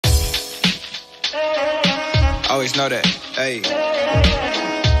Always know that. Hey.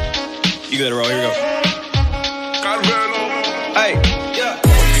 You good, roll. Here we go. Hey. Yeah.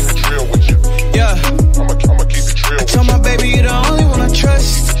 I'ma keep it real with you. Yeah. I'ma keep it real. I told my baby you the only one I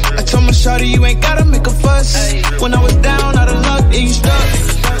trust. I told my shawty you ain't gotta make a fuss. When I was down, out of luck, and you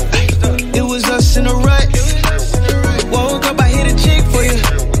stuck. It was us in a rut. Woke up, I hit a chick for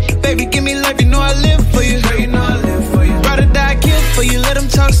you. Baby, give me life, you know I live for you. Ride or die, kill for you. Let them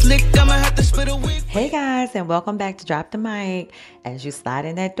talk slick, I'ma have to split a wig. Hey guys, and welcome back to Drop the Mic. As you slide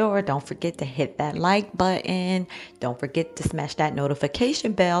in that door, don't forget to hit that like button. Don't forget to smash that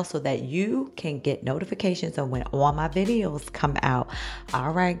notification bell so that you can get notifications of when all my videos come out.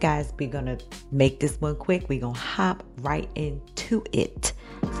 All right, guys, we're going to make this one quick. We're going to hop right into it.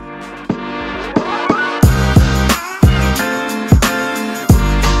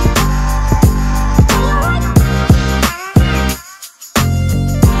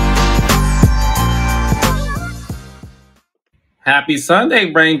 Happy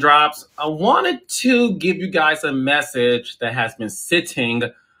Sunday, Braindrops. I wanted to give you guys a message that has been sitting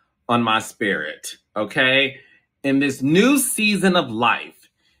on my spirit, okay? In this new season of life,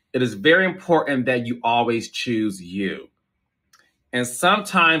 it is very important that you always choose you. And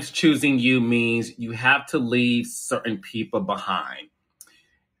sometimes choosing you means you have to leave certain people behind.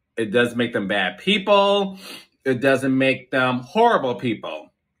 It doesn't make them bad people. It doesn't make them horrible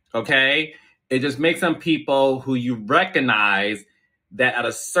people, okay? It just makes them people who you recognize that at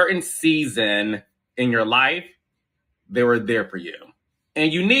a certain season in your life, they were there for you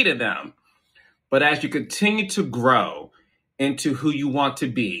and you needed them. But as you continue to grow into who you want to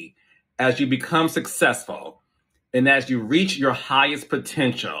be, as you become successful, and as you reach your highest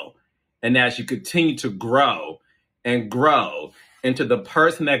potential, and as you continue to grow and grow into the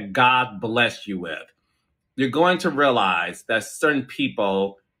person that God blessed you with, you're going to realize that certain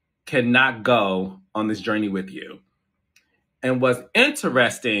people cannot go on this journey with you. And what's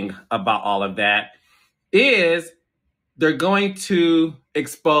interesting about all of that is they're going to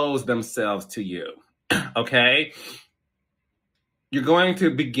expose themselves to you, okay? You're going to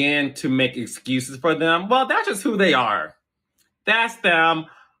begin to make excuses for them. Well, that's just who they are. That's them.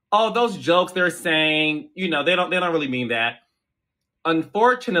 Oh, those jokes they're saying, they don't really mean that.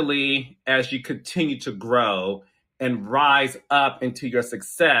 Unfortunately, as you continue to grow and rise up into your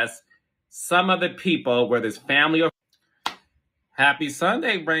success, some of the people, whether it's family or Happy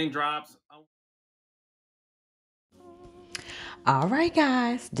Sunday, Braindrops. All right,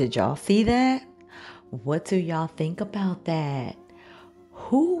 guys, did y'all see that? What do y'all think about that?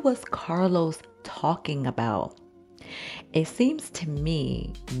 Who was Carlos talking about? It seems to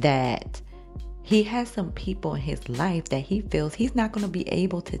me that he has some people in his life that he feels he's not going to be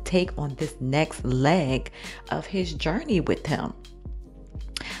able to take on this next leg of his journey with him.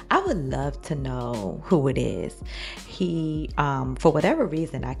 I would love to know who it is. He, for whatever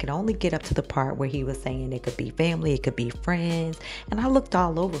reason, I could only get up to the part where he was saying it could be family, it could be friends. And I looked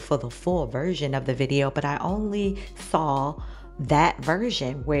all over for the full version of the video, but I only saw that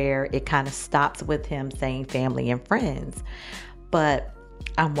version where it kind of stops with him saying family and friends. But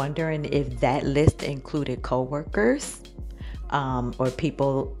I'm wondering if that list included coworkers, or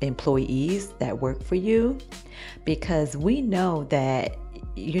people, employees that work for you, because we know that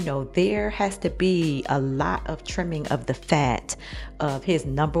there has to be a lot of trimming of the fat of his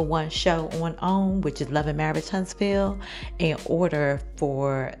number one show on OWN, which is Love and Marriage Huntsville, in order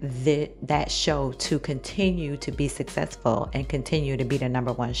for that show to continue to be successful and continue to be the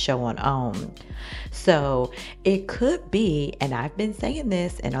number one show on OWN. So it could be, and I've been saying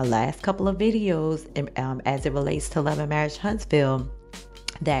this in our last couple of videos, as it relates to Love and Marriage Huntsville,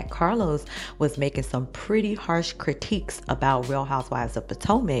 that Carlos was making some pretty harsh critiques about Real Housewives of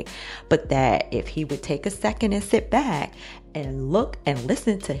Potomac, but that if he would take a second and sit back and look and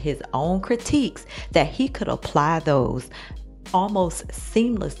listen to his own critiques, that he could apply those almost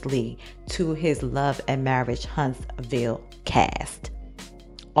seamlessly to his Love and Marriage Huntsville cast.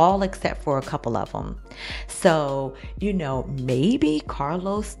 All except for a couple of them. So, maybe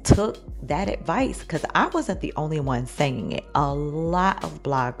Carlos took that advice, because I wasn't the only one saying it. A lot of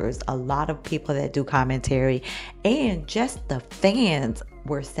bloggers, a lot of people that do commentary, and just the fans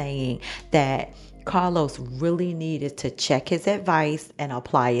were saying that Carlos really needed to check his advice and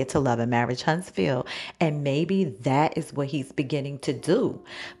apply it to Love and Marriage Huntsville. And maybe that is what he's beginning to do,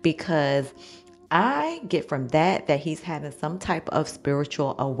 because I get from that he's having some type of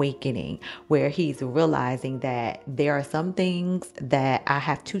spiritual awakening where he's realizing that there are some things that I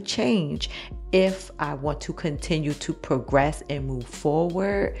have to change if I want to continue to progress and move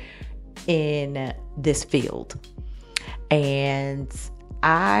forward in this field. And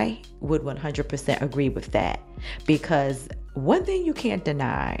I would 100% agree with that, because one thing you can't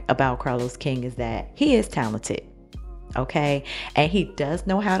deny about Carlos King is that he is talented. Okay. And he does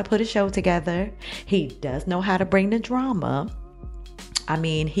know how to put a show together. He does know how to bring the drama. I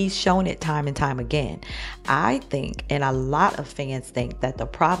mean, he's shown it time and time again. I think, and a lot of fans think, that the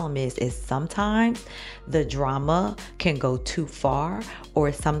problem is sometimes the drama can go too far,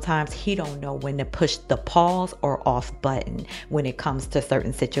 or sometimes he don't know when to push the pause or off button when it comes to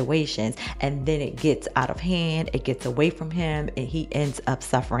certain situations. And then it gets out of hand, it gets away from him, and he ends up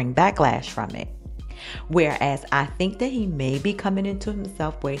suffering backlash from it. Whereas I think that he may be coming into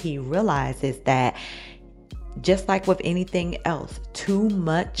himself where he realizes that, just like with anything else, too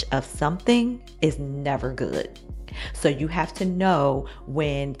much of something is never good. So you have to know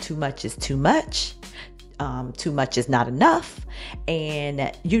when too much is too much is not enough, and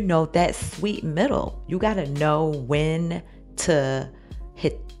that sweet middle. You got to know when to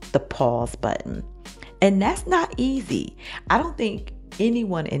hit the pause button, and that's not easy. I don't think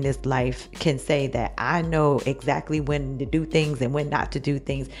anyone in this life can say that I know exactly when to do things and when not to do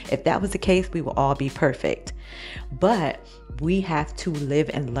things. If that was the case, we will all be perfect. But we have to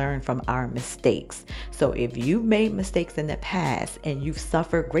live and learn from our mistakes. So if you've made mistakes in the past and you've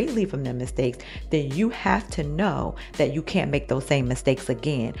suffered greatly from them mistakes, then you have to know that you can't make those same mistakes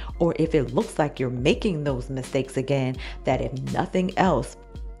again. Or if it looks like you're making those mistakes again, that if nothing else,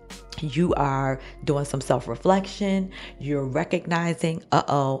 you are doing some self-reflection. You're recognizing,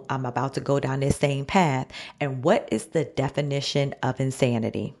 I'm about to go down this same path. And what is the definition of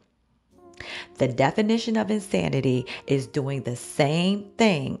insanity? The definition of insanity is doing the same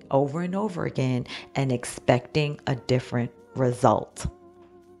thing over and over again and expecting a different result.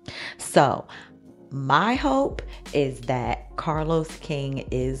 So my hope is that Carlos King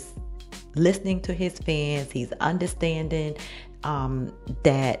is listening to his fans. He's understanding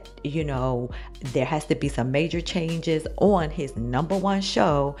that, there has to be some major changes on his number one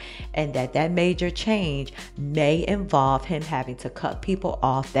show, and that major change may involve him having to cut people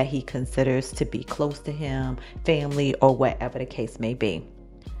off that he considers to be close to him, family, or whatever the case may be.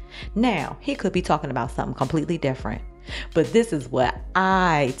 Now, he could be talking about something completely different, but this is what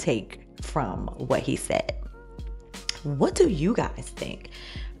I take from what he said. What do you guys think?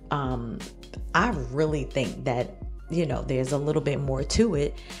 I really think that there's a little bit more to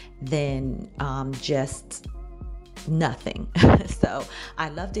it than just nothing. So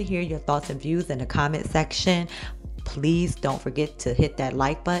I'd love to hear your thoughts and views in the comment section. Please don't forget to hit that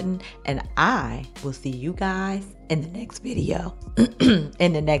like button, and I will see you guys in the next video.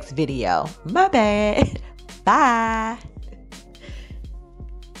 My bad. Bye.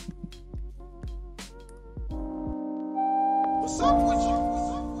 What's up with